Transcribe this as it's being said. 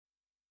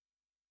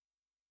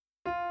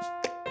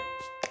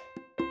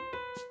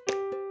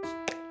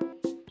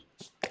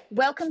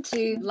Welcome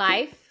to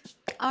Life,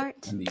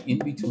 Art, and the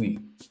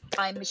in-between.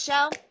 I'm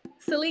Michelle.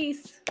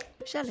 Celise,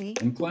 Shelley.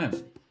 And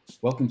Clem.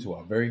 Welcome to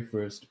our very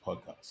first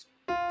podcast.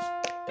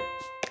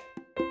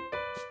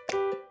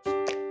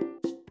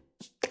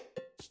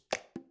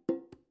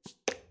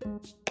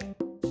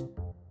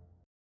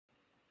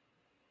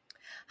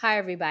 Hi,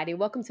 everybody.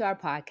 Welcome to our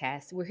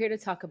podcast. We're here to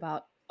talk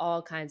about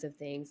all kinds of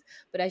things.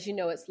 But as you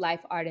know, it's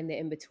life, art, and the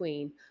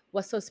in-between.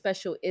 What's so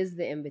special is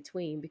the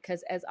in-between,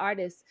 because as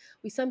artists,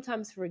 we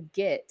sometimes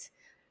forget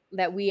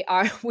that we're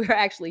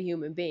actually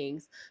human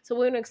beings. So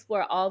we're going to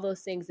explore all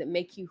those things that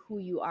make you who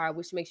you are,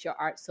 which makes your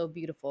art so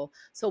beautiful.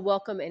 So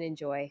welcome and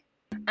enjoy.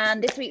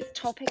 And this week's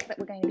topic that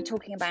we're going to be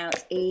talking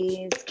about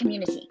is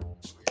community.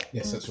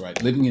 Yes, that's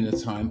right. Living in a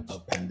time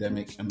of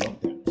pandemic and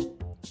lockdown.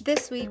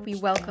 This week we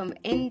welcome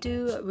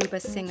Indu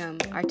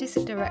Rubasingham,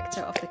 Artistic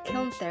Director of the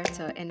Kiln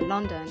Theatre in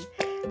London,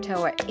 to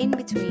our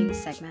In-Between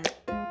segment.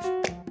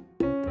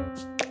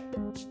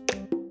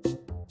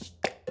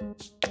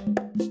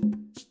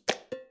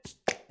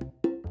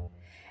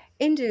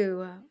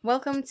 Indu,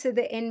 welcome to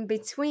the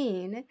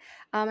In-Between,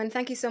 and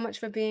thank you so much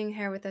for being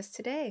here with us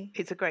today.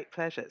 It's a great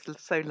pleasure.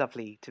 It's so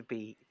lovely to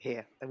be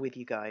here with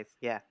you guys.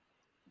 Yeah.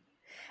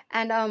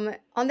 And on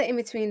the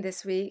In-Between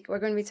this week, we're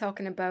going to be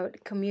talking about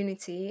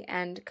community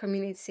and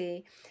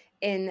community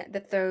in the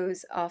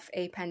throes of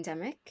a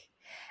pandemic.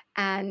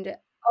 And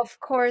of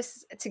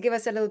course, to give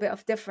us a little bit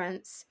of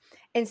difference,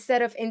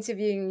 instead of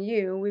interviewing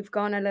you, we've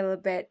gone a little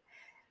bit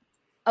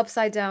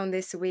upside down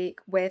this week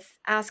with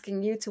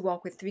asking you to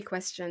walk with 3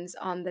 questions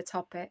on the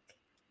topic.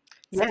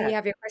 So do you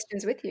have your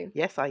questions with you?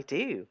 Yes, I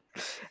do.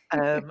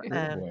 boy.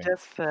 And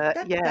just for,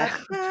 and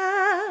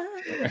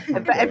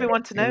for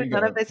everyone to know,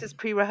 none of this is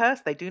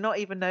pre-rehearsed. They do not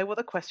even know what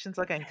the questions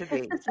are going to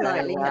be.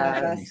 Slightly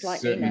we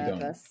certainly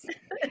don't.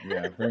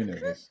 Yeah, very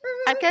nervous.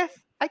 I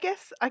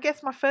guess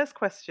my first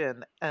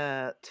question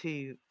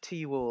to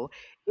you all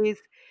is,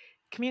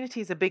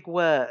 community is a big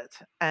word,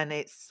 and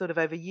it's sort of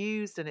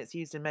overused, and it's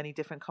used in many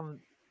different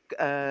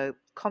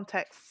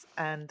contexts.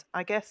 And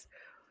I guess,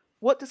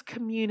 what does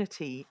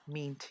community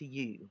mean to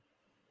you?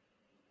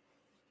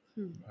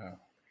 Wow.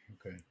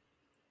 Okay.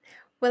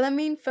 Well, I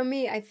mean, for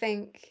me, I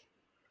think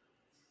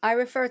I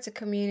refer to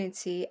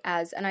community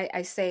as, and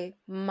I say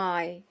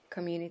my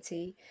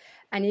community,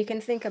 and you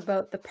can think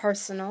about the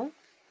personal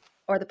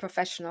or the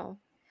professional.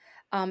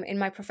 In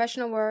my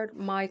professional world,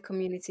 my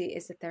community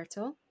is the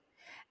Terto.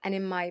 And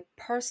in my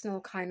personal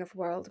kind of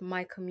world,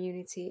 my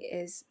community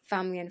is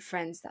family and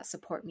friends that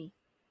support me.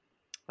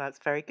 That's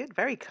very good.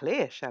 Very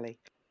clear, Shelley.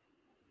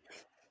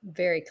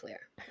 Very clear.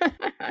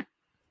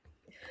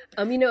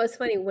 It's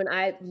funny, when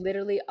I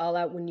literally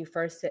when you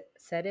first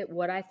said it,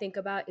 what I think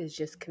about is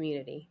just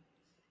community.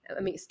 I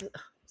mean,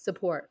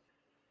 support.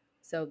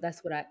 So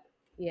that's what I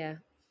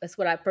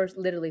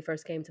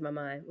first came to my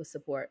mind, was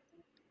support.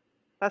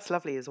 That's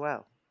lovely as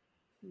well.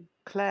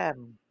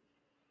 Clem.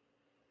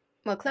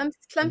 Well, Clem's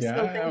still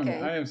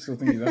thinking. I am still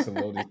thinking. That's a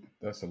loaded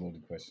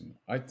question.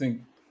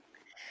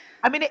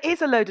 I mean, it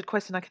is a loaded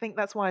question. I think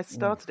that's why I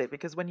started it,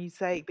 because when you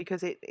say,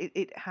 because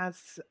it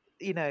has,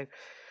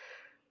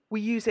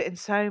 we use it in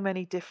so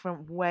many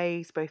different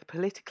ways, both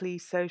politically,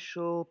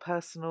 social,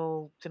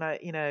 personal, and I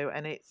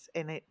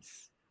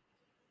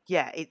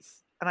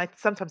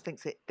sometimes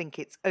think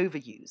it's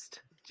overused,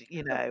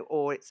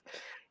 or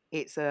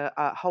it's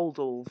a hold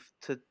all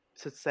to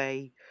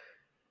say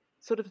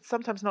sort of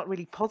sometimes not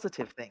really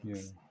positive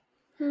things.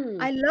 Yeah.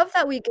 I love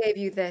that we gave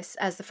you this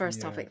as the first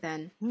topic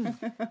then.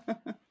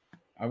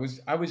 I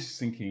was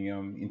thinking,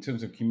 in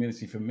terms of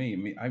community, for me,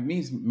 it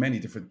means many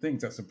different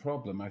things. That's a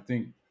problem. I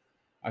think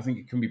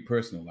it can be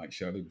personal, like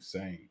Shelley was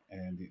saying,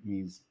 and it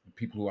means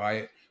people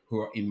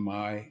who are in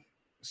my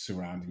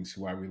surroundings,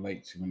 who I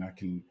relate to, and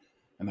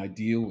I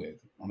deal with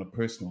on a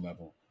personal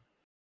level.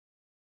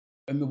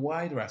 And the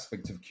wider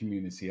aspect of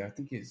community, I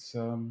think it's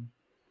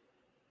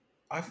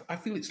I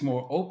feel it's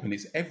more open.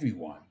 It's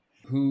everyone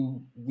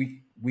who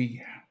we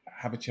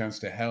have a chance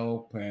to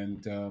help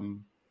and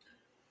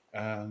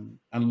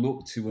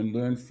look to and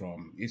learn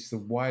from. It's the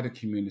wider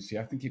community.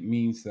 I think it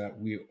means that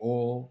we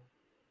all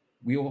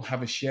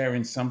have a share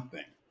in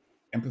something,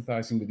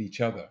 empathizing with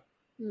each other.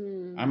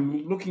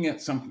 I'm looking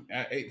at something.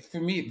 For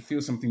me, it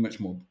feels something much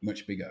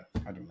bigger.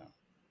 I don't know.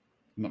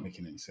 I'm not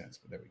making any sense,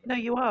 but there we go. No,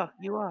 you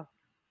are,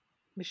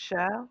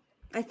 Michelle.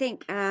 I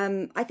think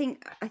when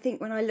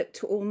I look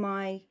to all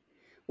my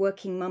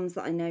working mums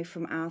that I know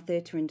from our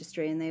theatre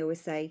industry, and they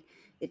always say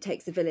it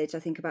takes a village, I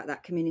think about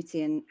that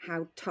community and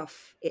how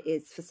tough it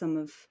is for some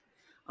of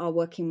our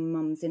working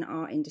mums in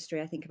our industry.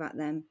 I think about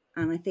them,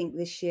 and I think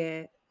this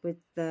year with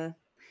the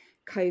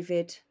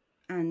COVID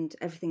and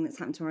everything that's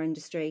happened to our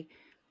industry,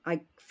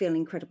 I feel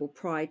incredible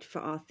pride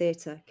for our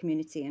theatre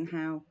community and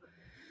how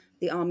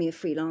the army of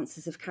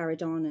freelancers have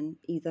carried on and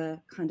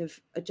either kind of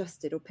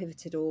adjusted or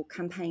pivoted or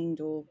campaigned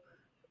or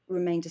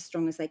remained as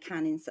strong as they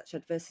can in such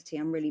adversity.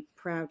 I'm really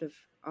proud of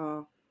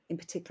in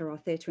particular our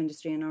theatre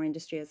industry and our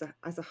industry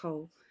as a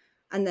whole.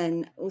 And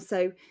then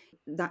also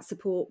that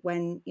support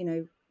when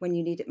you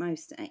need it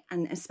most,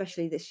 and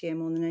especially this year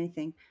more than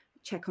anything,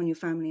 check on your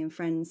family and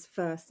friends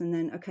first, and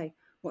then, okay,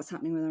 what's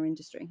happening with our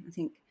industry? I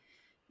think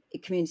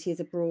community is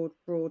a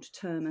broad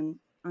term, and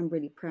I'm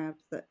really proud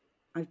that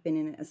I've been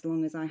in it as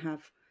long as I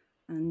have,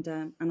 and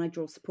I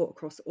draw support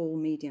across all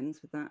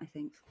mediums with that, I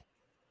think.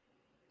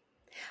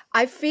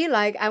 I feel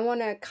like I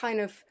want to kind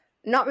of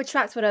not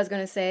retract what I was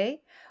going to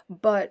say,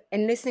 but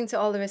in listening to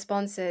all the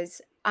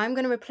responses, I'm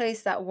going to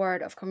replace that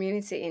word of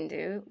community,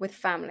 Indu, with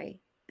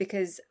family,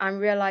 because I'm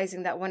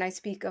realizing that when I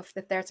speak of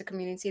the theatre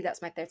community,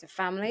 that's my theatre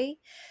family.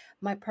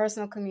 My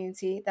personal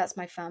community, that's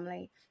my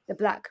family. The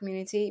Black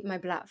community, my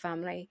Black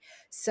family.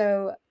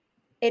 So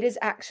it is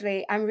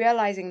actually, I'm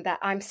realizing that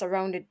I'm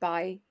surrounded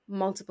by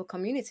multiple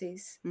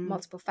communities,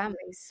 multiple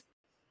families.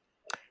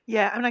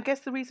 Yeah, and I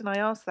guess the reason I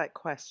asked that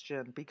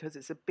question, because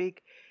it's a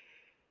big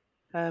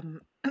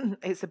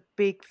it's a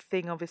big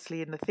thing,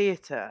 obviously, in the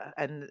theatre,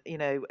 and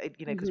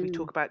because we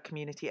talk about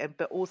community,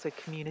 but also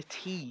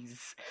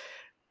communities,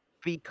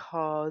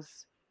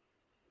 because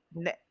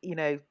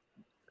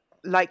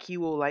like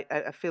you all, like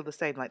I feel the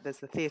same. Like there's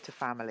the theatre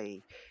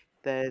family,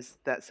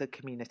 that's a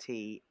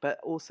community, but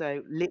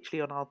also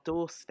literally on our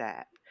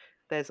doorstep,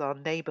 there's our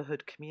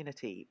neighbourhood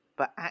community.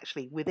 But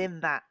actually, within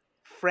that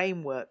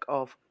framework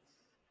of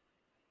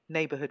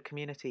neighbourhood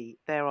community,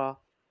 there's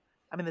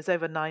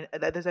over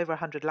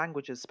 100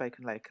 languages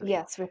spoken locally.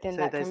 Yes, within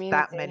that there's community.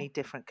 that many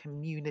different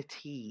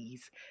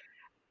communities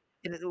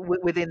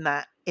within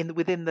that,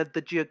 within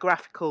the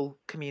geographical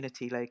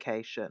community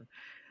location,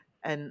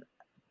 and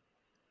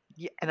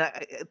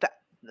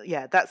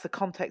that's the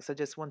context I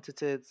just wanted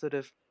to sort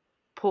of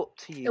put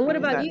to you. And what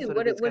because about that you? sort of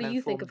What is do going to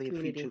you think inform of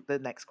community? the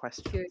next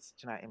question. Do Curious.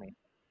 you know what I mean?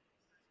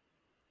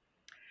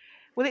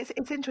 Well,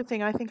 it's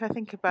interesting. I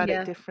think about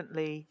Yeah. it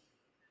differently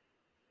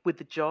with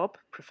the job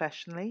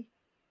professionally,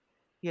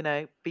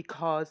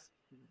 because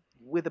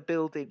with a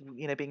building,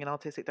 being an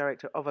artistic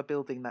director of a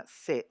building that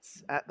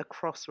sits at the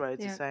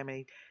crossroads of so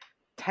many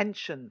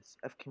tensions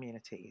of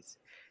communities,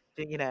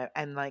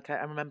 and like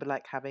I remember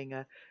like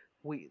having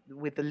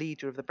with the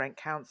leader of the Brent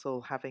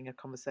Council, having a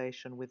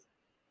conversation with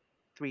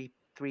three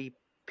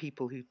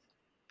people who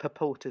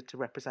purported to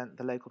represent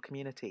the local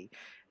community,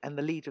 and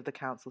the leader of the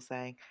council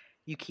saying,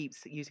 you keep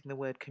using the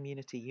word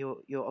community,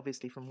 you're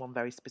obviously from one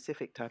very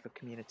specific type of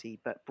community,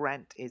 but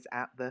Brent is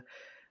at the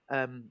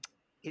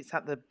it's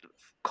at the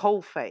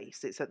coal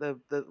face, it's at the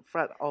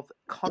front of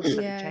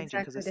constantly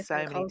changing, because there's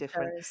so many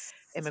different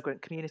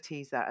immigrant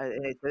communities that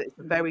it's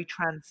very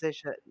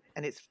transition,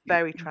 and it's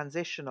very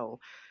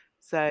transitional.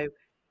 So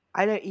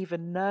I don't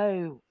even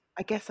know,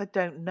 I guess I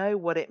don't know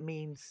what it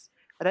means.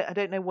 I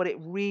don't know what it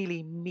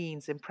really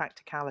means in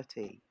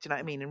practicality. Do you know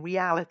what I mean? In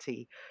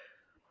reality,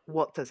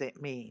 what does it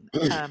mean?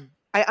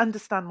 I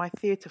understand my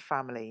theatre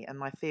family and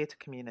my theatre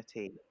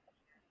community.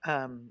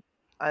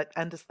 I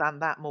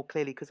understand that more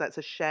clearly, because that's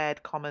a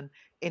shared common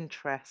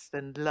interest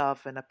and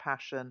love and a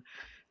passion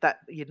that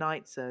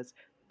unites us.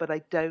 But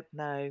I don't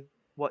know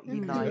what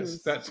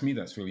unites. That's to me,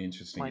 that's really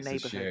interesting. It's a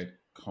neighborhood. shared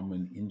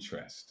common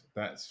interest.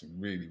 That's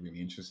really, really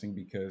interesting,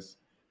 because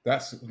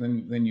that's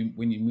when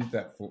you move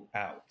that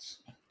out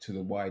to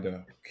the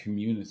wider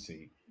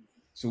community.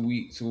 So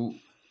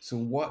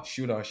what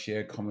should our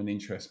shared common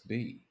interest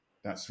be?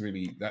 That's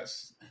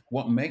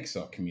what makes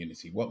our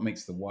community, what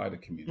makes the wider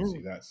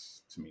community.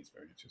 That's, to me, it's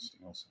very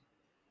interesting also.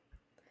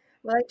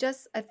 Well,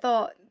 I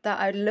thought that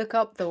I'd look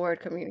up the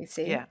word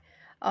community. Yeah.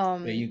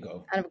 There you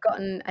go. And I've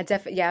gotten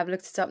I've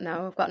looked it up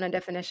now. I've gotten a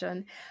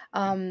definition.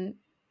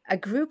 A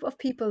group of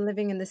people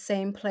living in the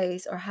same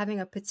place or having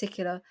a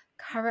particular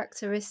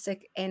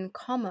characteristic in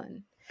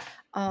common.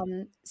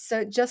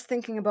 So just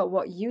thinking about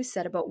what you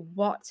said about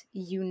what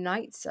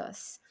unites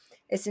us,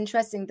 it's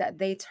interesting that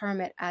they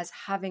term it as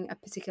having a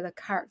particular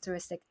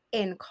characteristic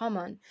in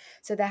common.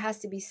 So there has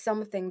to be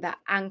something that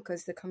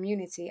anchors the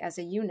community as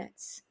a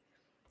unit,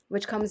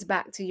 which comes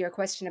back to your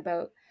question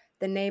about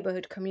the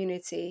neighborhood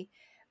community.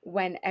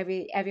 When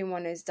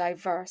everyone is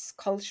diverse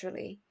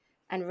culturally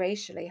and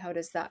racially, how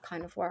does that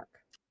kind of work?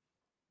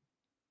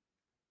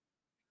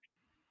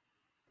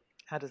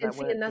 How does that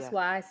work? And that's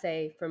why I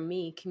say, for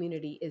me,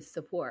 community is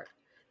support.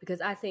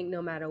 Because I think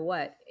no matter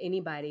what,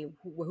 anybody,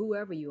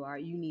 whoever you are,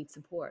 you need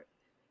support.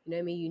 You know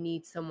what I mean? You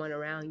need someone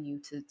around you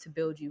to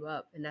build you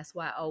up. And that's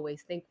why I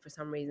always think, for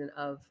some reason,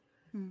 of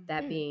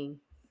that being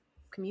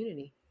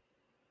community,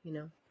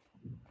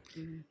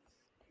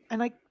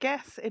 And I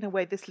guess in a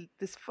way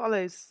this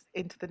follows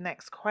into the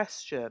next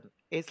question,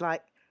 is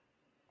like,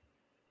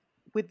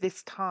 in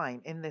this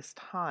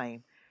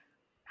time,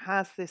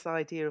 has this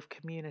idea of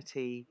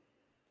community,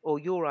 or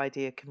your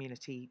idea of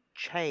community,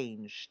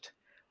 changed?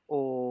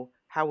 Or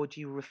how would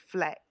you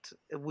reflect?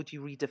 Would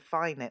you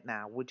redefine it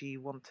now? Would you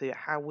want to,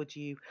 how would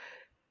you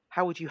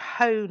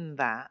hone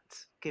that,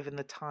 given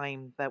the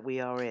time that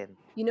we are in?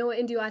 You know what,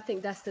 Indu, I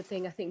think that's the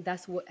thing. I think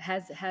that's what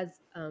has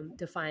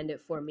defined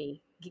it for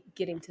me,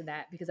 getting to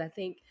that. Because I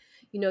think,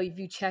 if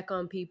you check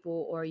on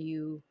people, or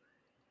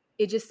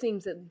it just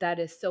seems that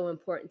is so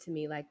important to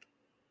me. Like,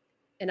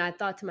 and I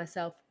thought to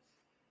myself,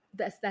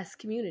 that's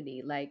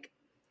community. Like,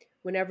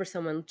 whenever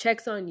someone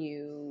checks on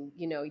you,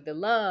 you know, the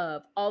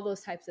love, all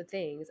those types of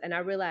things. And I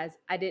realized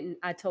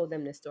I told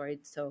them this story,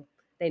 so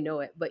they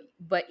know it.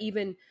 But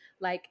even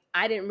like,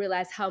 I didn't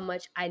realize how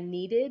much I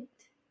needed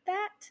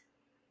that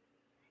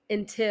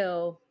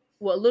until,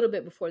 well, a little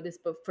bit before this,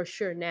 but for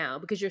sure now,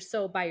 because you're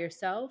so by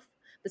yourself,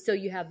 but still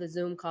you have the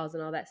Zoom calls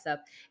and all that stuff.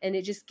 And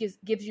it just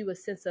gives you a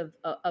sense of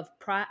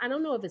pride. I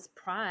don't know if it's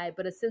pride,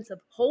 but a sense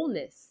of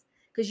wholeness,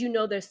 because you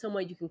know there's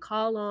someone you can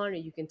call on or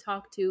you can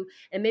talk to.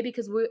 And maybe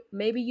because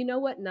maybe, you know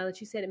what, now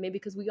that you said it, maybe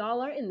because we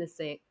all are in the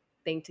same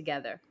thing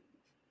together.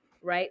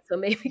 Right. So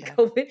maybe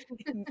COVID,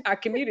 our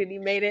community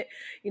made it,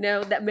 you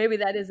know, that maybe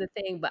that is a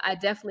thing, but I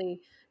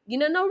definitely, you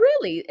know, no,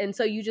 really. And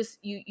so you just,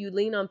 you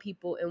lean on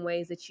people in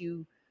ways that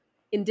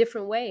in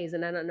different ways.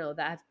 And I don't know,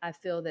 that I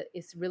feel that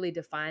it's really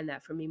defined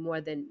that for me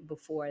more than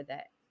before,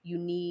 that you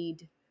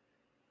need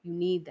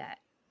that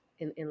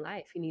in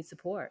life. You need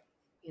support,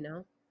 you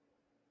know?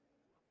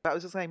 I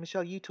was just saying,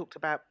 Michelle, you talked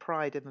about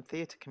pride in the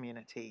theatre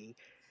community.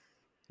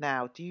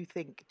 Now, do you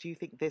think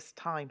this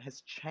time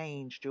has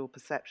changed your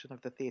perception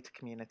of the theatre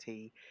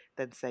community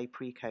than, say,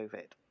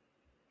 pre-COVID?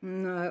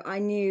 No, I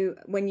knew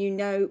when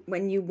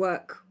you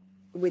work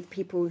with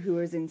people who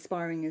are as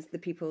inspiring as the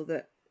people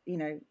that, you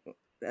know,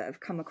 that have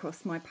come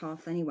across my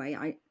path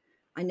anyway,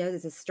 I know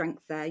there's a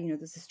strength there. You know,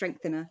 there's a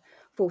strength in a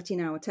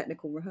 14-hour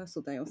technical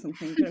rehearsal day or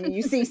something. I mean,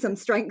 you see some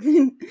strength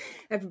in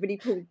everybody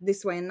pulled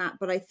this way and that,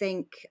 but I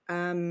think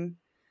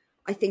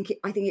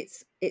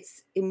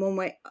it's in one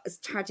way, as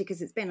tragic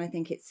as it's been, I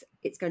think it's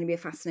going to be a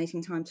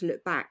fascinating time to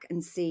look back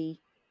and see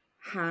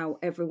how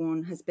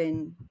everyone has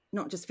been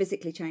not just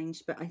physically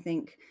changed, but I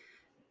think,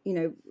 you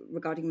know,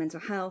 regarding mental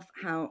health,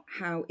 how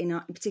in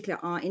particular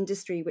our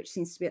industry, which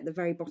seems to be at the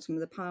very bottom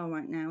of the pile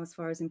right now as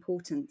far as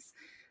importance,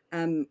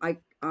 I'm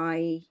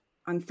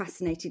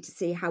fascinated to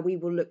see how we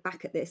will look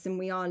back at this, and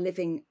we are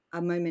living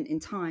a moment in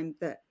time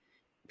that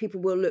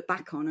people will look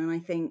back on. And I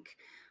think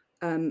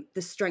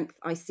the strength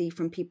I see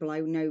from people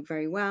I know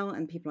very well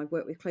and people I've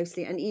worked with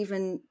closely, and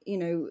even, you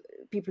know,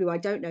 people who I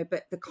don't know,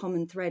 but the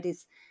common thread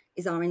is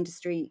our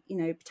industry, you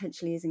know,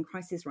 potentially is in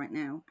crisis right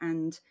now,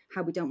 and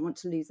how we don't want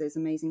to lose those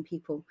amazing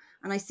people.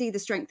 And I see the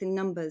strength in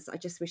numbers. I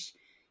just wish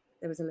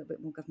there was a little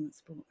bit more government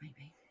support,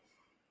 maybe.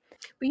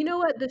 But you know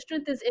what? The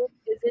strength is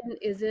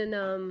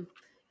in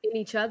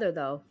each other,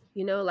 though.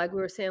 You know, like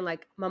we were saying,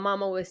 like my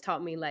mom always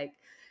taught me, like,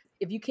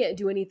 if you can't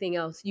do anything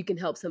else, you can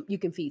you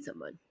can feed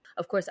someone.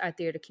 Of course, our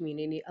theater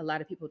community, a lot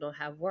of people don't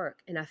have work,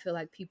 and I feel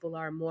like people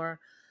are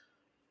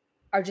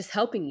just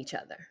helping each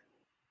other.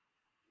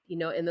 You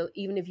know, and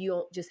even if you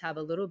don't just have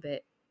a little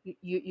bit,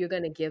 you're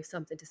going to give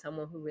something to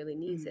someone who really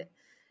needs it.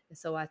 And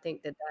so I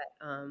think that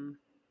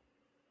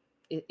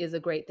is a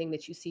great thing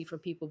that you see from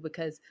people,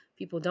 because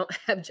people don't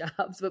have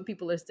jobs, but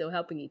people are still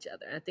helping each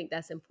other. And I think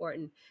that's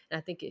important. And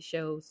I think it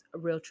shows a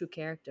real true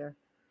character.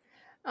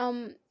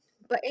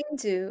 But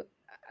Indu,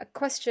 a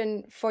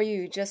question for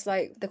you, just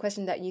like the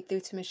question that you threw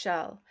to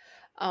Michelle,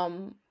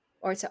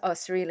 or to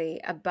us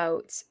really,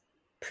 about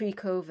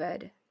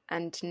pre-COVID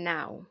and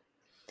now.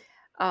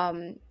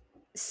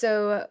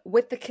 So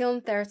with the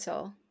Kiln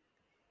Theatre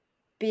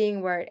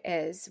being where it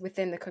is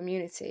within the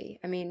community,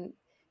 I mean,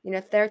 you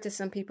know, theatre,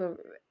 some people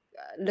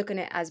look at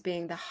it as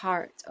being the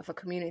heart of a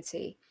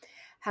community.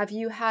 Have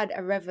you had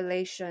a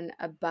revelation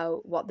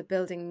about what the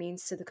building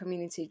means to the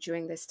community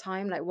during this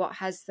time? Like, what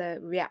has the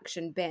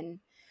reaction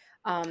been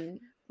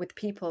with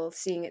people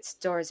seeing its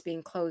doors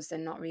being closed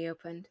and not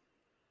reopened?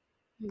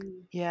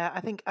 Yeah,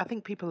 I think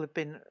people have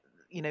been,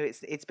 you know,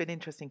 it's been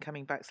interesting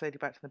coming back slowly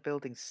back to the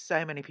building.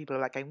 So many people are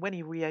like going, when are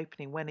you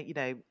reopening? When, you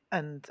know,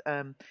 and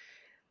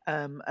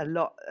a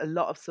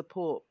lot of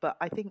support. But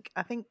I think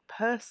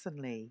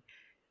personally,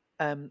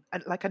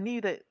 like I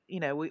knew that, you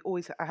know,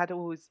 I had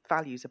always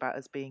values about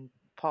us being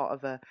part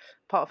of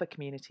a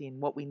community and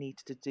what we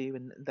needed to do,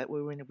 and that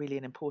we were in really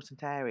an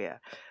important area.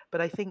 But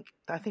I think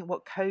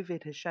what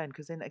COVID has shown,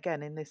 because in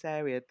this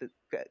area,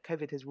 that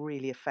COVID has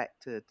really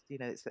affected, you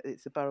know,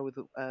 it's a borough with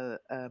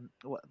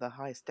what the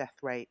highest death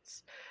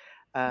rates,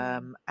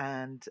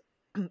 and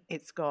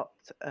it's got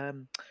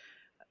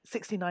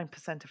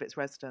 69% of its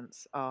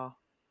residents are,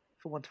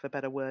 for want of a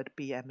better word,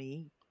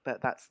 BME,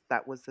 but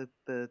that was the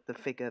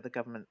figure the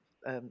government,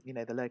 you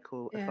know, the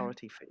local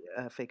authority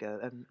figure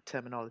and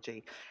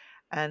terminology.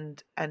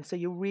 And so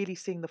you're really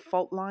seeing the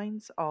fault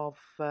lines of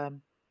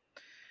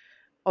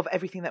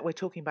everything that we're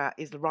talking about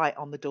is right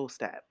on the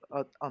doorstep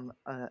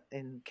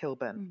in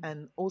Kilburn.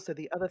 And also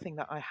the other thing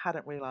that I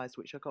hadn't realised,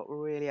 which I got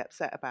really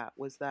upset about,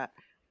 was that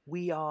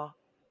we are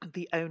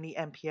the only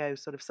MPO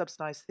sort of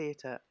subsidised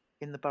theatre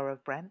in the borough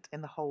of Brent,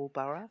 in the whole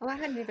borough. Oh, I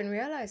hadn't even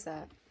realised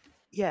that.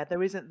 Yeah,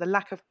 there isn't the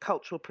lack of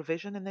cultural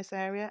provision in this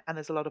area, and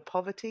there's a lot of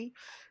poverty.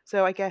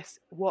 So I guess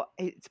what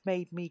it's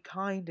made me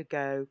kind of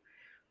go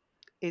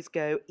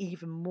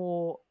even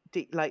more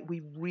deep. Like,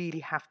 we really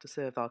have to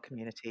serve our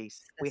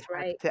communities. That's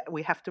right.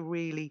 We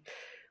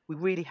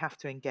really have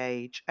to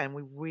engage, and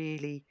we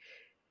really,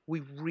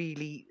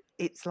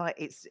 it's like,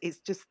 it's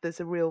just, there's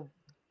a real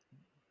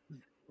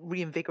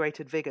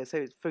reinvigorated vigor.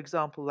 So for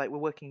example, like, we're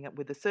working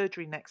with the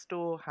surgery next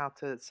door, how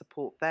to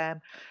support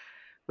them.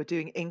 we're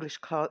doing English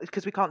class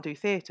because we can't do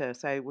theatre,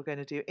 so we're going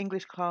to do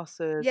English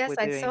classes. Yes, We're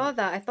I doing saw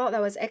that. I thought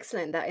that was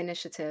excellent, that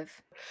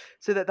initiative.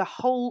 so that the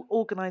whole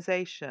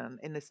organisation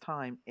in this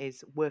time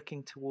is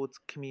working towards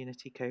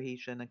community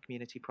cohesion and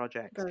community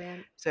projects.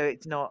 Brilliant. So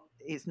it's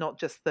not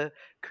just the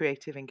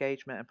creative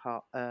engagement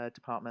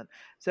department.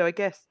 So I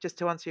guess just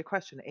to answer your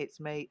question, it's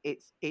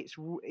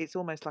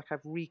almost like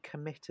I've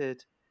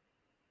recommitted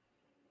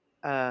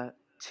to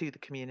the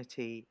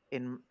community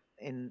in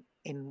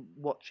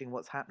watching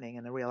what's happening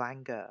and a real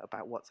anger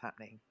about what's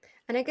happening.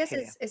 And I guess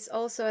here. it's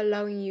also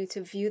allowing you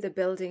to view the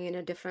building in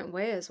a different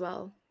way as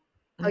well.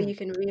 How you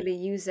can really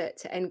use it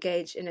to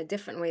engage in a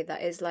different way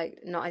that is like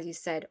not, as you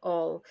said,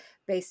 all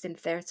based in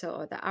theatre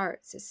or the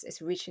arts.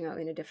 It's reaching out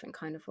in a different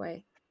kind of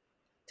way.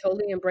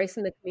 Totally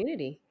embracing the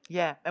community.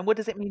 Yeah, and what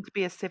does it mean to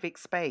be a civic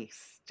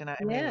space? Do you know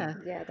what I Yeah.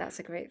 mean? Yeah, that's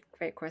a great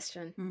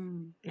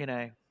question. You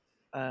know,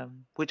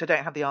 which I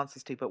don't have the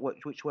answers to, but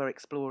which we're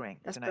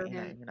exploring. That's you know,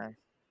 brilliant. you know.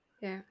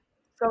 Yeah.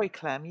 Sorry,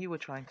 Clem, you were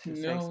trying to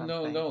say something.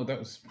 No. That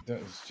was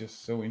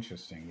just so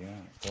interesting.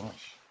 Yeah,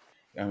 gosh.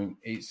 I mean,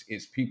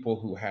 it's people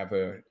who have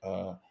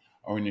are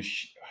in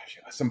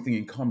something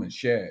in common,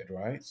 shared,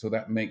 right? So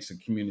that makes a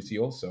community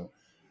also.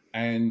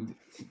 And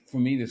for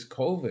me, this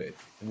COVID,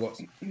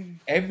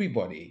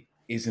 everybody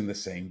is in the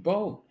same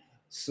boat.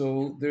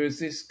 So there is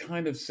this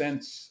kind of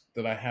sense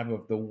that I have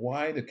of the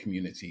wider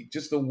community,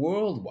 just the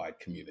worldwide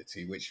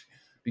community, which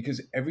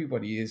because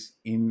everybody is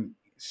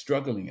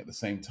struggling at the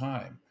same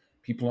time.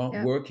 People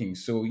aren't working,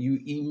 so you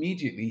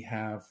immediately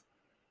have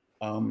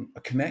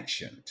a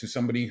connection to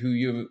somebody who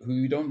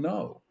you don't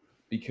know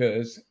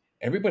because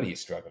everybody is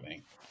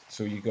struggling.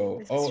 So you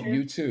go, oh,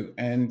 you too,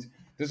 and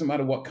it doesn't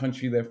matter what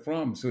country they're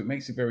from. So it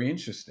makes it very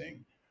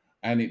interesting,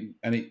 and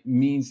it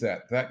means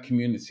that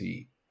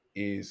community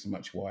is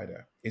much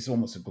wider. It's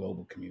almost a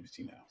global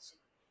community now. So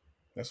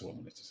that's what I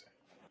wanted to say.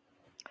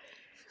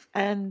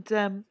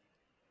 And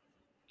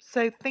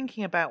so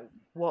thinking about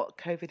what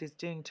COVID is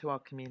doing to our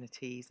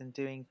communities and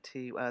doing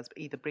to us,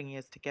 either bringing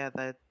us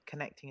together,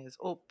 connecting us,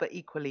 but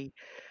equally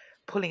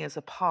pulling us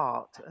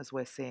apart, as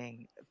we're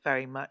seeing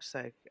very much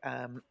so.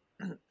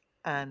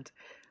 And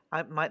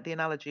the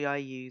analogy I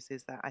use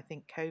is that I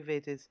think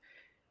COVID is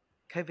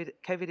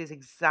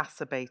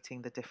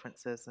exacerbating the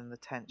differences and the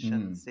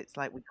tensions. It's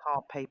like we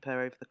can't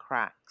paper over the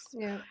cracks.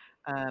 Yeah.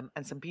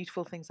 And some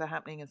beautiful things are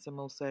happening, and some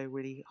also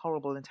really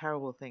horrible and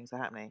terrible things are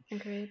happening.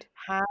 Agreed.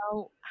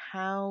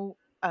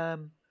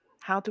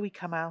 How do we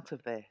come out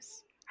of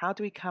this? How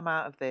do we come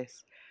out of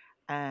this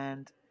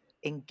and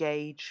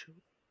engage?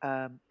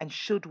 And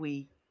should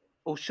we,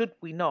 or should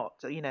we not?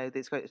 You know,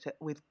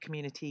 with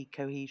community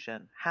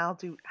cohesion. How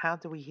do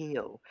we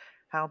heal?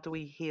 How do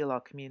we heal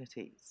our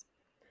communities?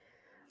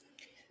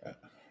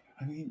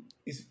 I mean,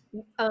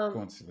 go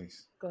on,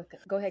 Celise.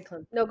 Go ahead,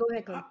 Clem. No, go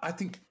ahead, Clem. I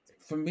think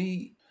for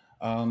me,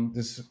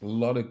 there's a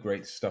lot of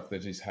great stuff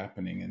that is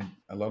happening, and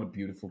a lot of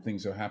beautiful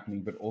things are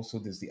happening. But also,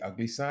 there's the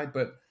ugly side.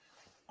 But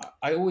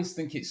I always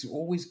think it's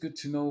always good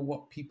to know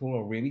what people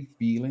are really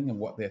feeling and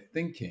what they're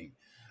thinking,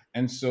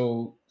 and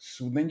so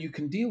then you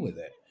can deal with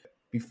it.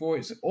 Before,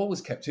 it's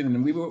always kept in, and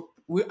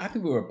I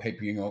think we were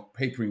papering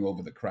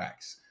over the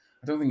cracks.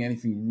 I don't think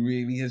anything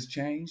really has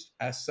changed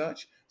as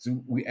such.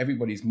 So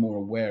everybody's more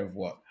aware of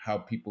how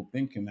people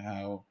think and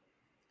how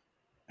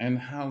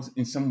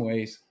in some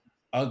ways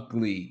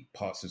ugly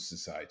parts of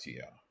society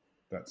are.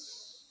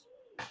 That's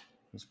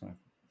fine.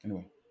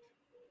 Anyway,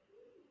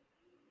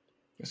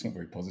 that's not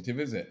very positive,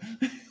 is it?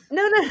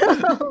 No.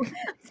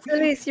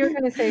 Celise, you were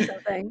going to say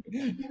something.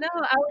 No,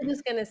 I was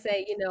just going to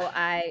say,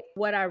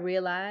 what I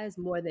realize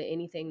more than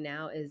anything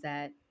now is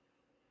that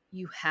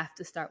you have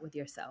to start with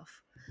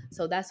yourself.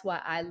 So that's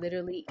why I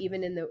literally,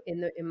 even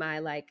in my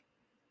like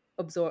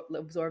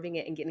absorbing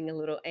it and getting a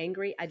little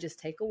angry, I just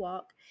take a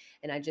walk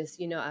and I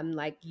just, I'm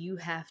like, you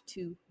have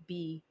to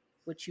be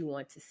what you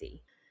want to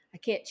see. I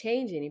can't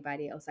change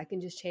anybody else. I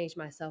can just change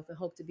myself and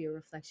hope to be a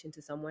reflection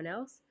to someone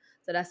else.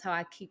 So that's how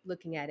I keep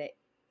looking at it.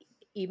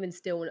 Even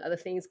still, when other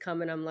things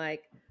come and I'm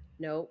like,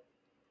 no,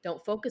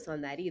 don't focus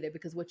on that either,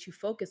 because what you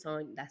focus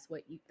on, that's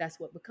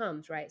what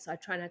becomes, right? So I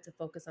try not to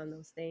focus on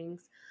those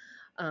things,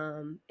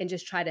 and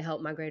just try to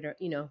help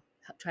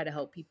try to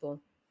help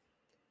people.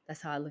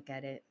 That's how I look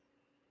at it.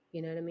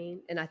 You know what I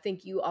mean? And I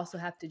think you also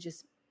have to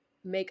just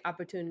make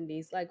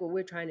opportunities like what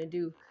we're trying to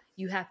do.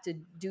 You have to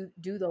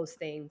do those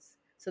things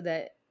so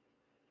that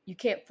you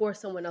can't force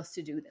someone else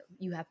to do them.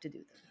 You have to do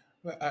them.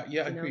 Well, I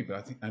agree,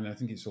 but I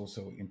think it's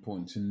also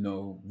important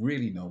to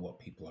really know what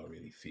people are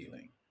really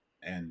feeling.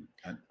 And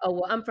oh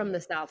well, I'm from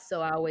the South,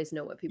 so I always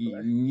know what people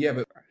are.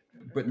 Yeah,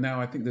 but now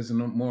I think there's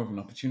more of an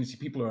opportunity.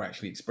 People are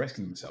actually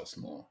expressing themselves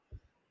more,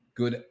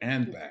 good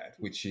and bad,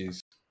 which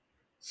is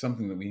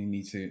something that we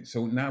need to.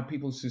 So now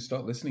people should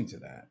start listening to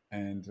that,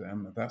 and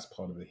that's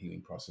part of the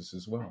healing process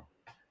as well.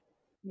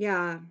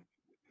 Yeah.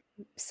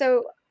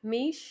 So,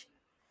 Mish.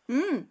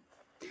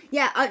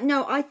 Yeah,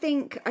 I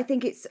think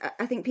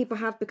people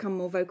have become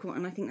more vocal,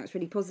 and I think that's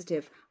really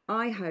positive.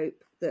 I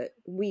hope that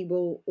we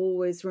will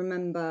always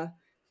remember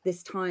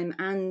this time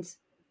and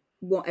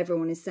what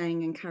everyone is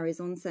saying and carries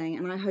on saying.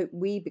 And I hope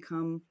we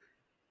become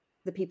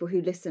the people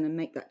who listen and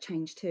make that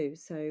change too.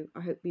 So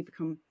I hope we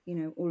become,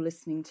 all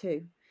listening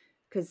too,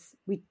 because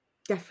we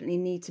definitely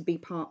need to be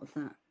part of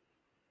that.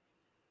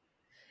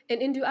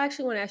 And Indu, I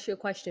actually want to ask you a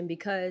question,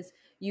 because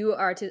you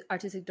are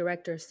artistic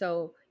director.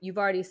 So you've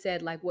already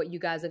said like what you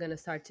guys are going to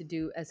start to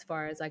do as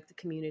far as like the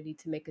community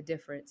to make a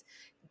difference.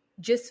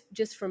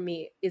 Just for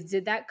me,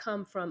 did that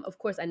come from, of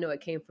course, I know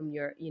it came from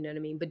your, you know what I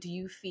mean? But do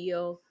you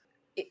feel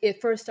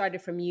it first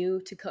started from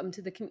you to come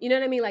to the community? You know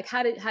what I mean? Like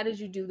how did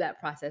you do that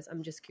process?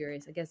 I'm just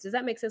curious, I guess. Does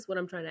that make sense what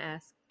I'm trying to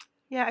ask?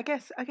 Yeah, I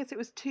guess it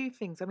was two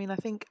things. I mean, I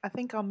think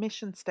our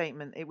mission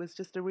statement, it was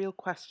just a real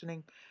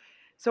questioning.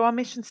 So our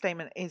mission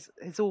statement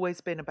has always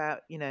been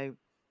about,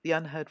 the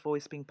unheard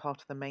voice being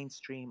part of the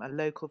mainstream, a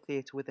local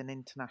theatre with an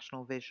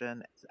international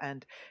vision.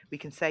 And we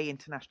can say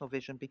international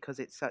vision because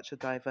it's such a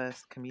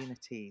diverse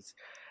communities.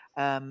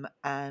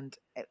 And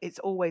it's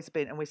always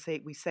been, and we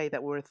say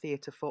that we're a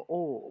theatre for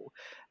all.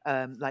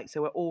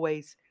 So we've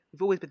always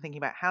been thinking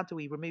about how do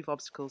we remove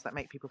obstacles that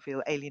make people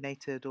feel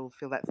alienated or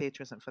feel that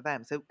theatre isn't for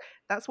them. So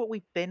that's what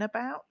we've been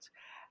about.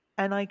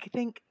 And I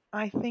think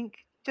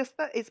just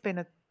that it's been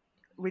a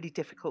really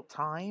difficult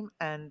time,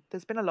 and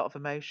there's been a lot of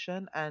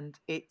emotion, and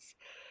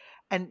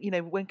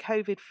when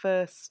COVID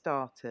first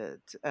started,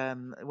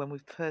 when we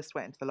first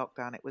went into the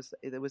lockdown,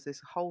 there was this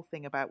whole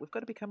thing about we've got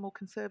to become more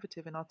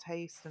conservative in our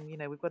tastes, and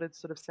we've got to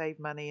sort of save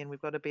money, and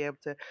we've got to be able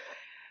to.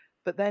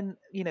 But then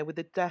with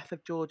the death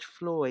of George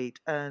Floyd,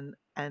 and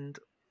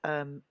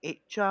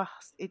it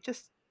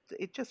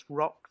just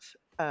rocked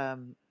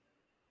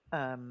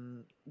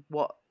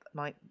what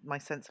my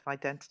sense of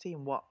identity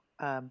and what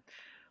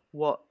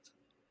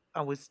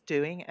I was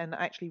doing. And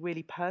actually,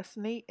 really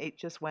personally, it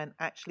just went,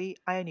 actually,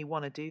 I only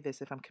want to do this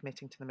if I'm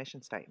committing to the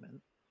mission statement.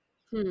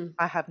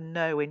 I have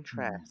no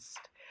interest.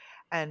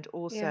 And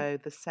also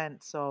the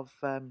sense of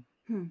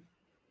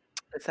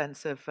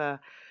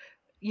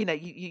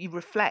you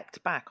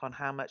reflect back on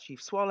how much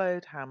you've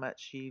swallowed, how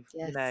much you've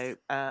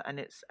and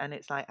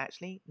it's like,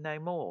 actually no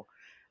more.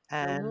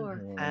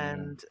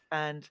 And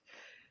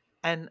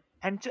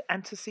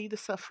to see the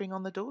suffering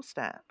on the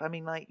doorstep. I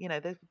mean, like,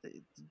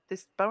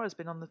 this borough's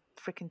been on the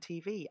freaking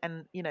TV,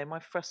 and my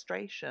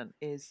frustration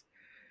is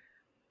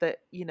that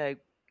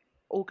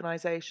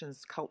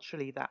organisations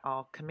culturally that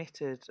are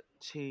committed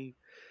to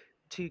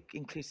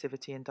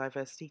inclusivity and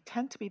diversity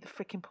tend to be the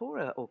freaking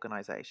poorer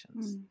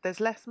organisations. There's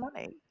less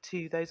money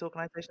to those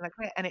organisations that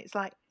commit, and it's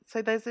like,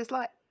 so there's this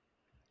like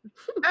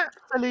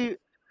absolute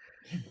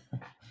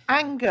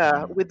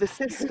anger with the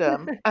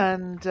system,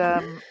 and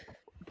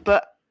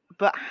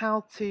but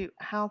how to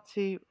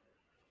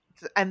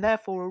and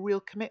therefore a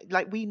real commit.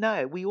 Like we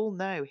all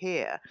know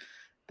here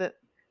that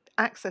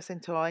access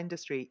into our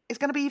industry is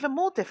going to be even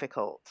more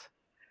difficult.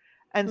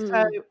 And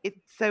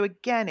so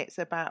again, it's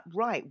about,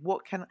 right,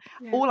 what can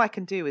all I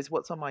can do is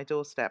what's on my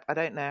doorstep. I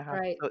don't know how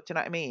to, do you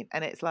know what I mean?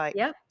 And it's like,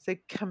 so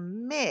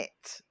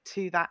commit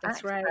to that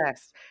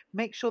access.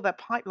 Make sure that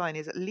pipeline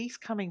is at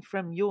least coming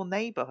from your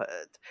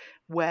neighborhood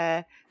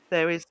where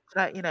there is,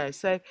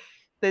 so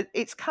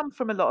it's come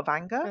from a lot of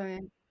anger.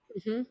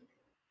 To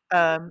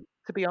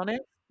be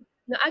honest.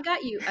 No, I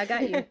got you.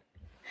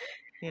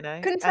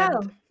 Couldn't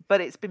tell. But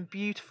it's been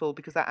beautiful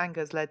because that anger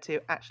has led to,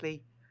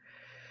 actually,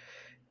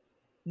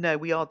 no,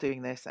 we are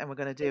doing this, and we're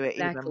going to do it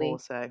even more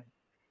so.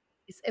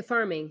 It's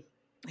affirming.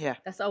 Yeah.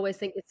 That's always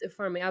think it's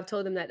affirming. I've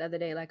told them that the other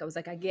day. Like I was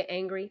like, I get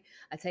angry,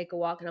 I take a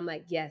walk, and I'm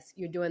like, yes,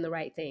 you're doing the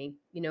right thing.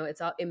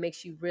 It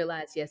makes you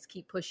realize, yes,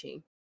 keep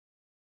pushing.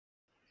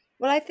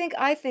 Well, I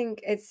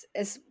think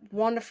it's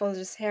wonderful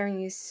just hearing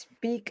you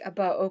speak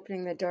about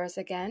opening the doors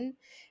again,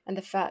 and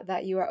the fact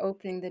that you are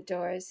opening the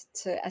doors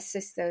to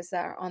assist those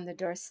that are on the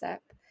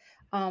doorstep.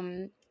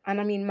 And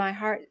I mean, my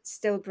heart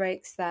still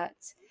breaks that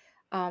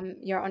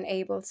you're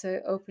unable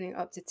to opening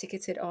up to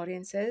ticketed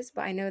audiences,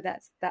 but I know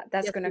that's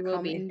going to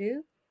come,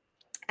 Indu,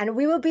 and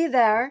we will be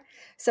there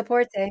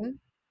supporting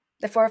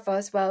the four of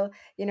us. Well,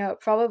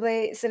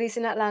 probably Celise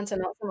in Atlanta,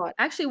 not so much.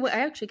 Actually,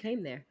 I actually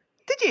came there.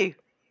 Did you?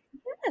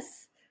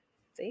 Yes.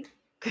 See,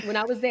 when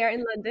I was there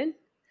in London,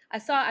 I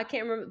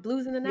can't remember,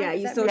 Blues in the Night. Yeah,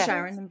 you saw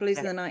Sharon and Blues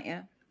in the Night.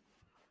 Yeah.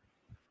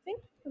 See,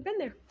 I've been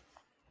there.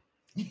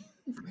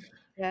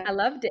 Yeah, I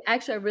loved it.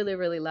 Actually, I really,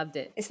 really loved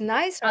it. It's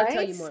nice, right? I'll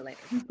tell you more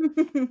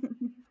later.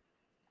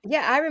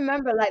 Yeah, I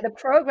remember like the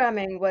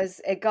programming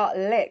it got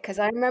lit, because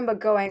I remember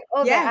going,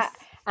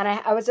 and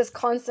I was just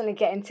constantly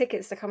getting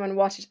tickets to come and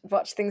watch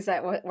things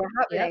that were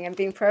happening and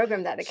being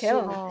programmed at the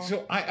Kiln.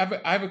 So I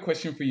have a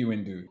question for you,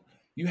 Indu.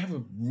 You have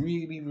a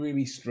really,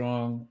 really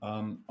strong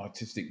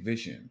artistic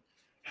vision.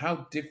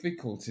 How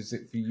difficult is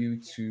it for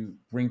you to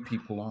bring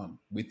people on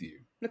with you?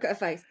 Look at her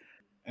face.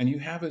 And you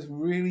have a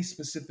really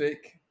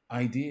specific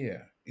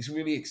idea. It's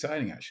really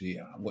exciting, actually,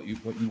 what you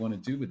want to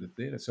do with the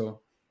theatre. So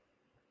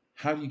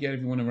how do you get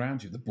everyone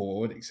around you, the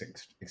board,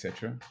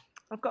 etc.?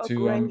 I've got a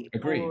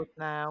great board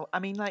now. I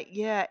mean, like,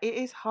 yeah, it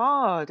is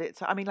hard.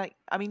 I mean,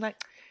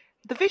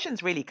 the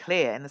vision's really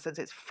clear in the sense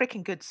it's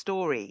freaking good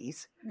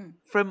stories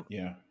from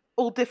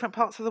all different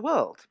parts of the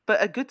world.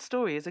 But a good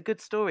story is a good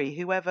story,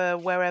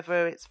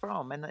 wherever it's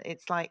from. And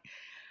it's like,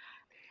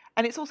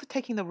 and it's also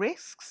taking the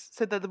risks.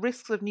 So the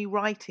risks of new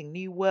writing,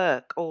 new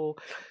work, or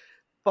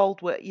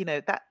bold work,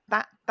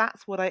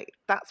 that's what I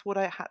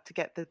had to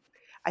get.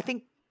 I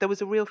think there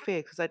was a real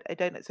fear because I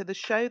don't know. So the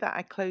show that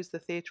I closed the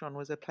theatre on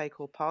was a play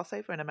called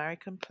Passover, an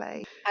American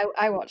play.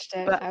 I watched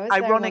it. But I was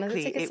there, ironically, one of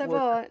the tickets it I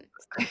was.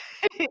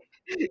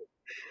 bought.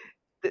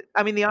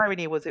 I mean, the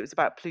irony was it was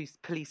about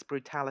police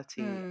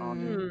brutality on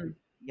Mm.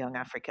 young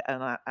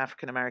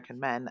African American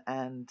men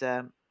and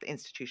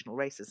institutional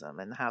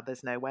racism and how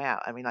there's no way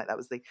out. I mean, like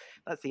that's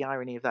the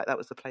irony of that. That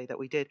was the play that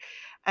we did,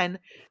 and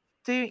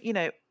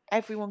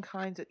everyone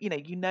kind of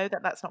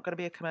that's not going to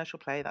be a commercial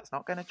play. That's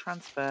not going to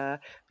transfer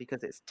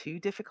because it's too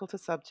difficult a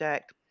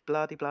subject.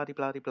 Blah de blah de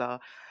blah de blah.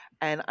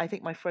 And I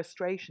think my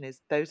frustration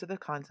is those are the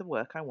kinds of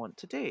work I want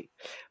to do.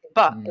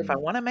 But if I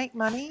want to make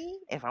money,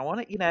 if I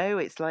want to,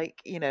 it's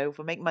like, if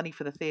I make money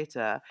for the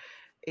theatre,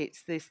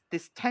 it's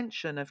this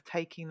tension of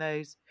taking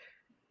those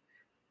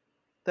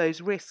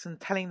risks and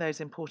telling those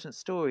important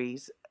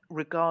stories,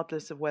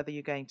 regardless of whether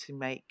they're going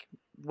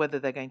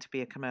to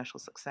be a commercial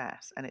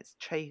success. And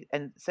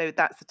and so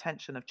that's the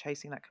tension of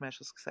chasing that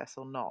commercial success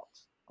or not,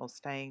 or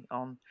staying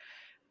on.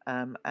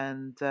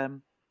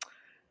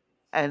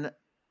 And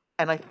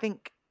I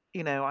think,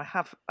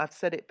 I've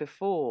said it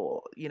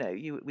before,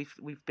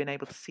 we've been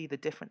able to see the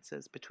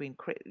differences between,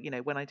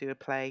 when I do a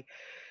play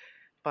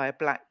by a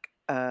black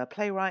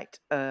playwright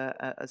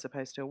as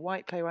opposed to a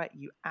white playwright,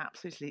 you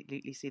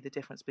absolutely see the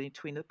difference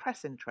between the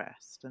press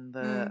interest and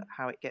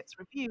how it gets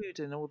reviewed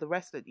and all the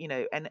rest of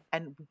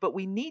it, but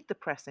we need the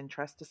press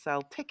interest to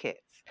sell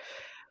tickets.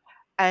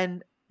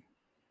 And,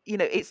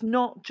 it's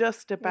not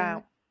just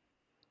about,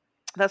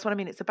 that's what I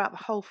mean. It's about the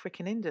whole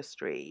freaking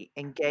industry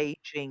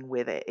engaging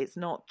with it. It's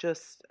not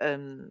just, I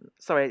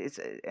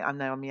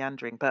know I'm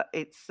meandering, but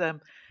it's,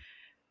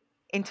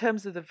 in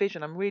terms of the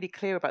vision, I'm really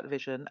clear about the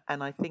vision,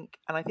 and I think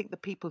the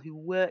people who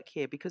work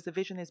here, because the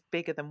vision is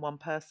bigger than one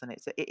person.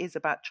 It is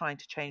about trying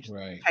to change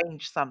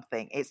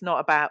something. It's not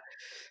about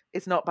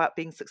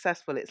being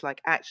successful. It's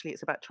like actually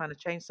it's about trying to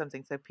change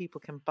something so people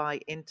can buy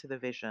into the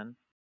vision.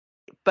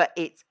 But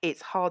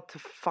it's hard to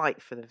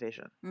fight for the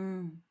vision.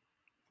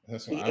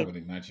 That's what I would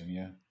imagine.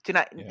 Yeah. Do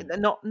you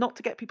know? Not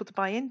to get people to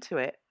buy into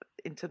it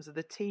in terms of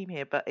the team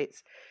here, but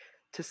it's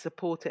to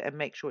support it and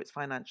make sure it's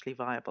financially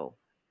viable.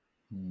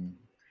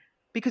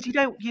 Because you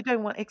don't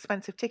want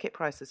expensive ticket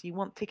prices. You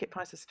want ticket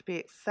prices to be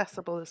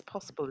accessible as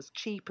possible, as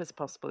cheap as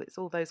possible. It's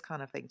all those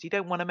kind of things. You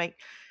don't want to make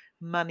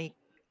money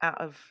out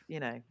of,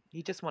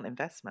 you just want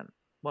investment.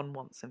 One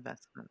wants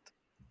investment.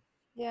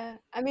 Yeah.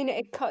 I mean,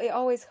 it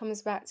always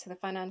comes back to the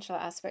financial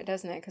aspect,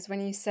 doesn't it? Because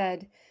when you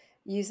said,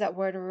 use that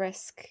word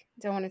risk,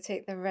 don't want to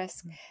take the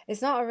risk.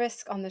 It's not a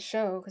risk on the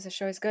show because the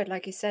show is good.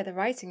 Like you said, the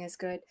writing is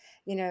good.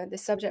 The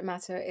subject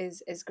matter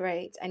is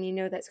great, and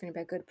that's going to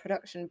be a good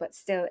production, but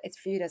still it's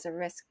viewed as a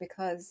risk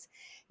because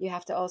you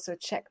have to also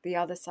check the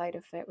other side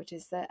of it, which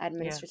is the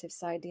administrative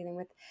side, dealing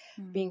with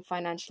being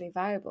financially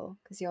viable,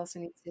 because you also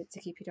need to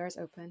keep your doors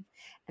open.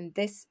 And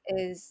this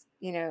is,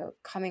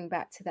 coming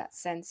back to that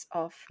sense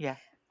of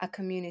a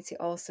community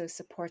also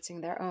supporting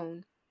their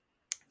own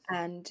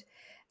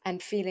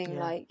and feeling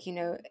like,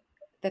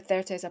 the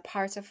theatre is a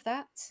part of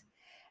that.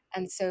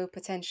 And so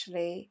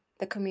potentially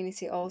the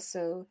community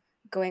also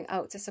going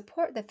out to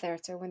support the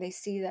theatre when they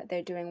see that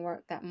they're doing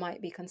work that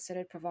might be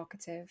considered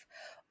provocative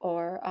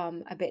or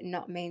a bit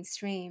not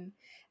mainstream,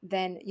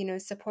 then,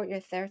 support your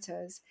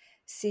theatres,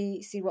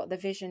 see what the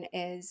vision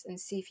is and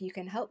see if you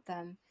can help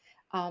them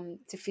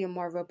to feel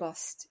more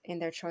robust in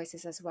their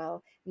choices as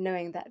well,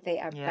 knowing that they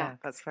are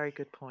backed that's a very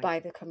good point. by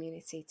the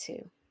community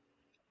too.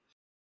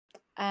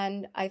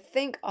 And I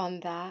think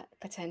on that,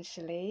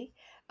 potentially,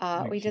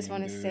 we just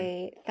want to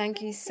say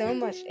thank you so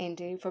much,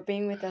 Indu, for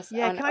being with us.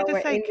 Yeah, on can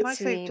I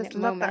say, just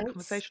love that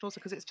conversation also,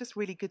 because it's just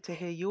really good to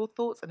hear your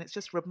thoughts, and it's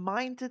just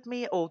reminded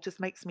me, or just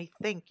makes me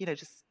think,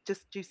 just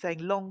you saying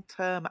long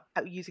term,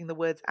 using the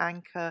words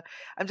anchor.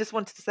 I just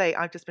wanted to say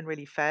I've just been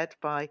really fed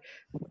by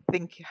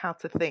how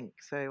to think.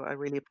 So I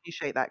really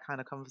appreciate that kind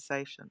of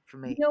conversation for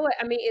me. You know what?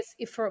 I mean, it's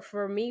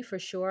for me for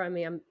sure. I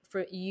mean,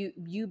 for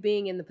you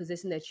being in the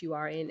position that you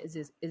are in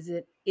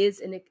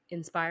is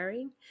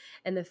inspiring,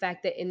 and the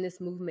fact that in this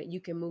movement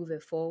you can move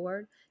it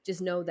forward. Just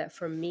know that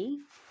for me,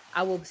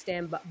 I will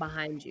stand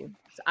behind you.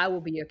 So I will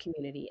be your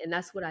community, and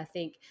that's what I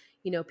think.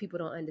 People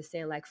don't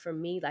understand. Like for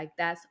me, like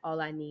that's all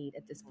I need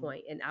at this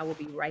point, and I will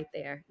be right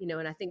there.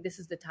 And I think this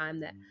is the time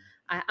that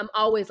I'm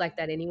always like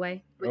that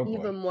anyway, but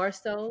even more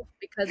so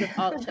because of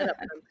all. Shut up,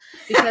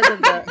 because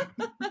of the.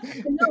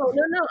 No,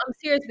 I'm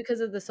serious, because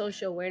of the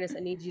social awareness.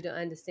 I need you to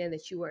understand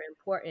that you are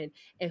important,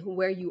 and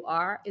where you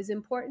are is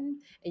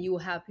important, and you will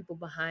have people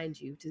behind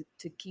you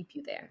to keep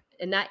you there,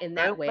 and not in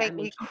that Don't way. Make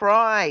me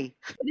cry.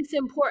 But it's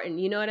important,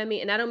 you know what I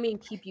mean? And I don't mean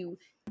keep you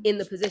in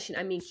the position.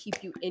 I mean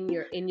keep you in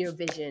your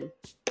vision,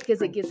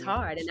 because it gets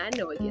hard, and I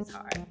know it gets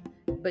hard.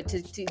 But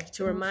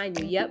to remind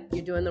you, yep,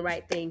 you're doing the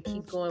right thing.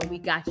 Keep going. We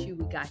got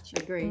you.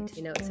 Agreed.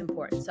 It's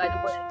important. So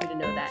I wanted you to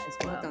know that as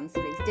well. Well done,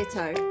 Celise.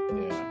 Ditto.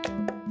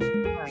 Yeah.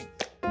 Thanks.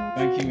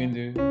 Thank you,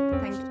 Indu.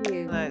 Thank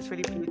you. No, it's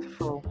really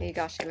beautiful. You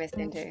gosh, I missed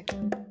Indu.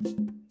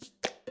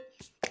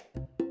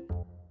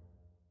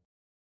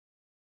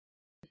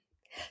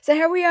 So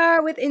here we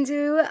are with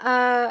Indu,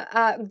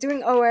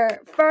 doing our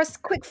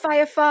first quick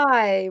fire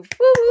 5.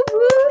 Woo, woo,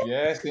 woo.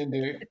 Yes,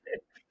 Indu.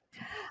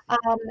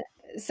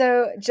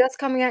 So just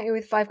coming at you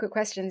with 5 quick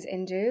questions,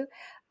 Indu.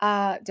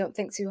 Don't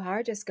think too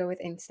hard, just go with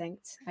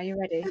instinct. Are you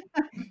ready?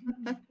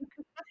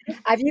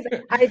 I've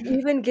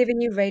even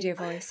given you radio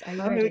voice. Are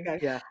you ready? Here we go.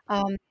 Yeah.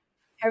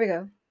 Here we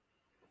go.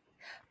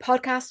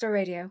 Podcast or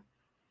radio?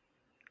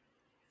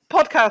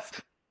 Podcast.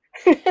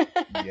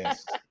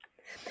 Yes.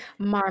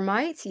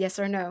 Marmite, yes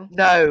or no?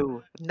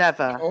 No,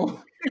 never.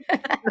 Oh,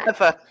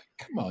 Never.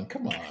 come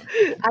on.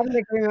 I'm in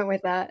agreement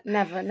with that.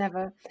 Never,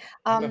 never.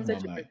 Love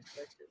Such a Marmite. good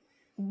question.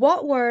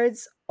 What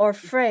words or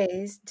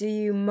phrase do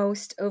you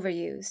most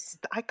overuse?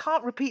 I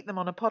can't repeat them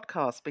on a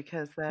podcast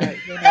because they're,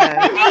 you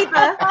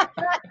know.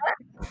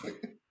 Do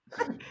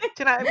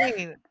you know what I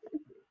mean?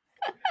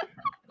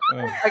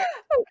 Oh,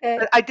 Okay.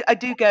 But I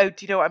do go,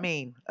 do you know what I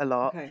mean? A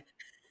lot. Okay.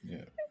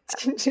 yeah.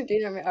 Do you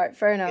know what I mean? All right,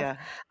 fair enough. Yeah.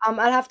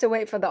 I'll have to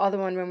wait for the other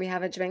one when we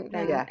have a drink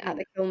then Yeah. at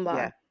the Kiln Bar.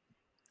 Yeah.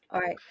 All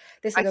right.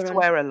 This is I a good one.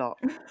 swear a lot.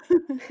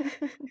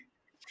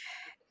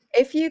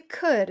 If you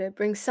could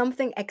bring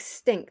something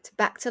extinct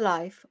back to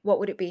life, what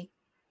would it be?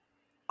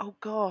 Oh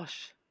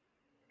gosh.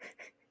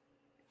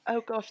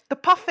 Oh gosh. The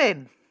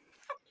puffin.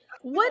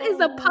 What is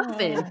a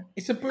puffin?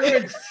 It's a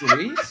bird,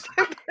 Cerise.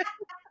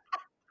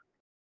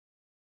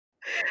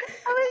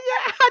 I mean,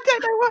 yeah, I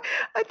don't know what.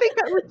 I think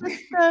that was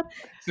just.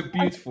 It's a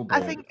beautiful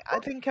bird. I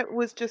think it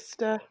was just.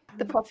 The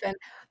puffin.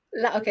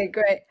 Okay,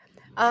 great.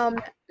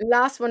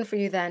 Last one for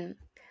you then.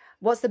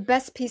 What's the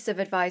best piece of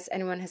advice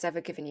anyone has ever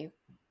given you?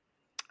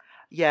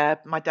 Yeah,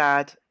 my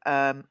dad.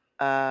 You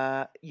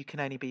can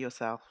only be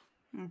yourself.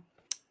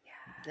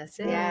 That's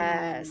it.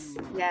 Yes,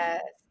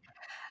 yes.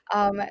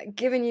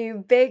 Giving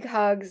you big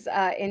hugs,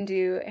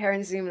 Indu, here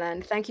in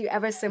Zoomland. Thank you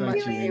ever so much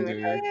Thank for you, being with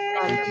Indu. us.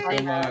 Thank you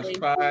so much.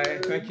 Bye.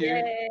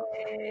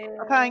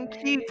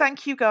 Thank you.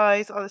 Thank you,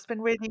 guys. Oh, it's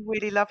been really,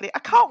 really lovely. I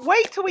can't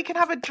wait till we can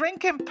have a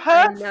drink in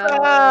I person. know.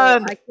 I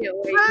can't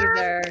wait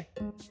either.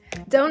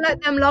 Don't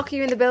let them lock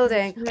you in the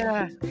building.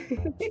 Yeah.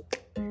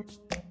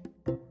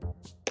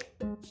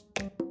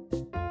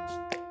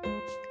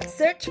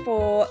 Search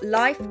for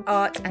Life,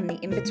 Art and the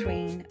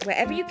In-Between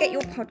wherever you get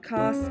your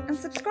podcasts and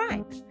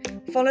subscribe.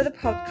 Follow the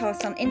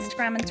podcast on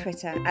Instagram and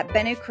Twitter at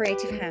Benno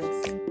Creative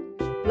House.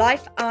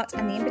 Life, Art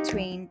and the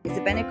In-Between is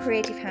a Benno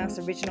Creative House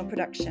original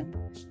production.